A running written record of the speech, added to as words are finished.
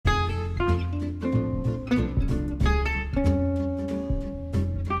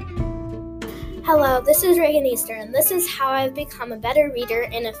Hello, this is Reagan Easter, and this is how I've become a better reader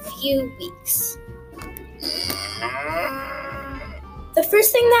in a few weeks. The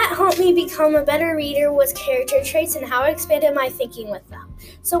first thing that helped me become a better reader was character traits and how I expanded my thinking with them.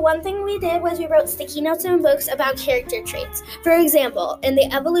 So one thing we did was we wrote sticky notes in books about character traits. For example, in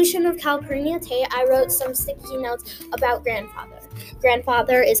The Evolution of Calpurnia Tate, I wrote some sticky notes about Grandfather.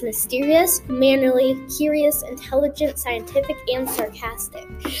 Grandfather is mysterious, mannerly, curious, intelligent, scientific, and sarcastic.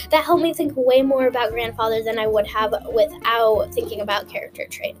 That helped me think way more about Grandfather than I would have without thinking about character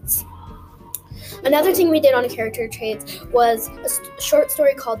traits. Another thing we did on character traits was a short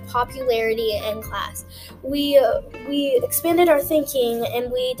story called Popularity in Class. We expanded our thinking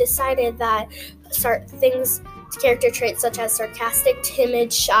and we decided that character traits such as sarcastic,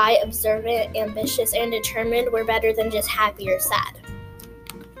 timid, shy, observant, ambitious, and determined were better than just happy or sad.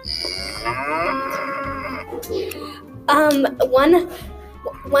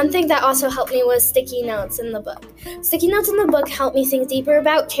 One thing that also helped me was sticky notes in the book. Sticky notes in the book helped me think deeper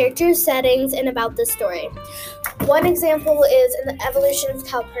about characters, settings, and about the story. One example is in The Evolution of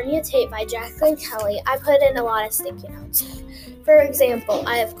Calpurnia Tate by Jacqueline Kelly. I put in a lot of sticky notes. For example,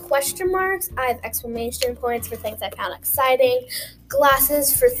 I have question marks, I have exclamation points for things I found exciting,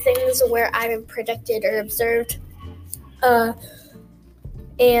 glasses for things where I predicted or observed,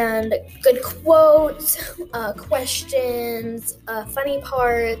 and good quotes, questions, funny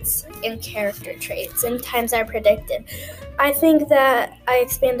parts, and character traits, and times I predicted. I think that I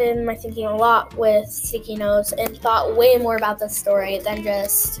expanded my thinking a lot with sticky notes and thought way more about the story than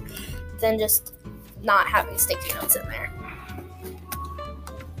just not having sticky notes in there.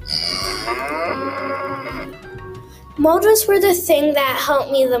 Motives were the thing that helped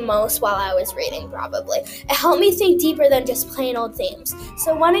me the most while I was reading, probably. It helped me think deeper than just plain old themes.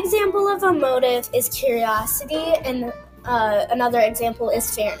 So one example of a motive is curiosity, and another example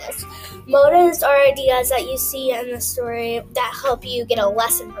is fairness. Motives are ideas that you see in the story that help you get a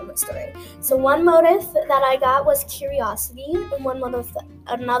lesson from the story. So one motive that I got was curiosity, and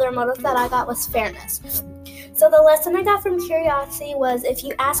another motive that I got was fairness. So the lesson I got from curiosity was if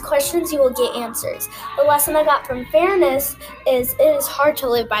you ask questions, you will get answers. The lesson I got from fairness is it is hard to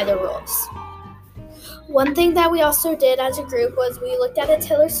live by the rules. One thing that we also did as a group was we looked at a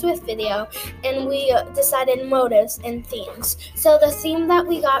Taylor Swift video and we decided motives and themes. So the theme that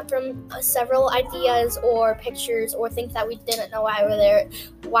we got from several ideas or pictures or things that we didn't know why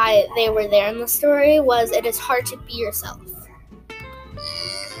they were there in the story was it is hard to be yourself.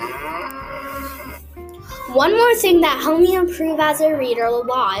 One more thing that helped me improve as a reader a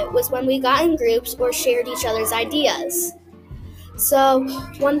lot was when we got in groups or shared each other's ideas. So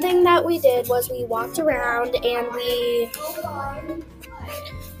one thing that we did was we walked around and we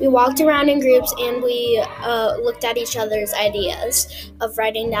walked around in groups and we looked at each other's ideas of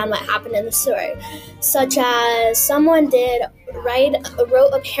writing down what happened in the story. Such as someone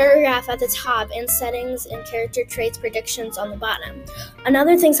wrote a paragraph at the top and settings and character traits predictions on the bottom.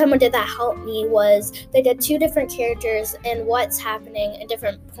 Another thing someone did that helped me was they did two different characters and what's happening in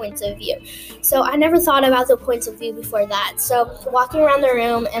different points of view. So I never thought about the points of view before that. So walking around the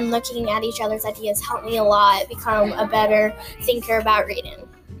room and looking at each other's ideas helped me a lot become a better thinker about reading.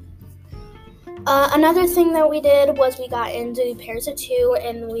 Another thing that we did was we got into pairs of two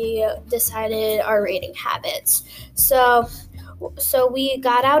and we decided our reading habits. So we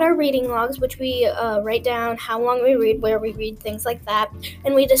got out our reading logs, which we write down how long we read, where we read, things like that.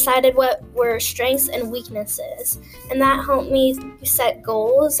 And we decided what were strengths and weaknesses. And that helped me set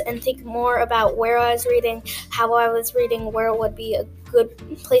goals and think more about where I was reading, how I was reading, where it would be a good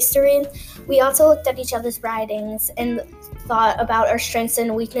place to read. We also looked at each other's writings and thought about our strengths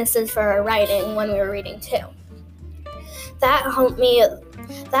and weaknesses for our writing when we were reading too. That helped me a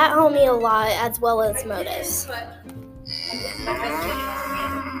lot, as well as motives.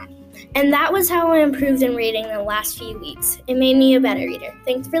 And that was how I improved in reading the last few weeks. It made me a better reader.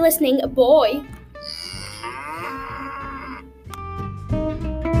 Thanks for listening. Bye.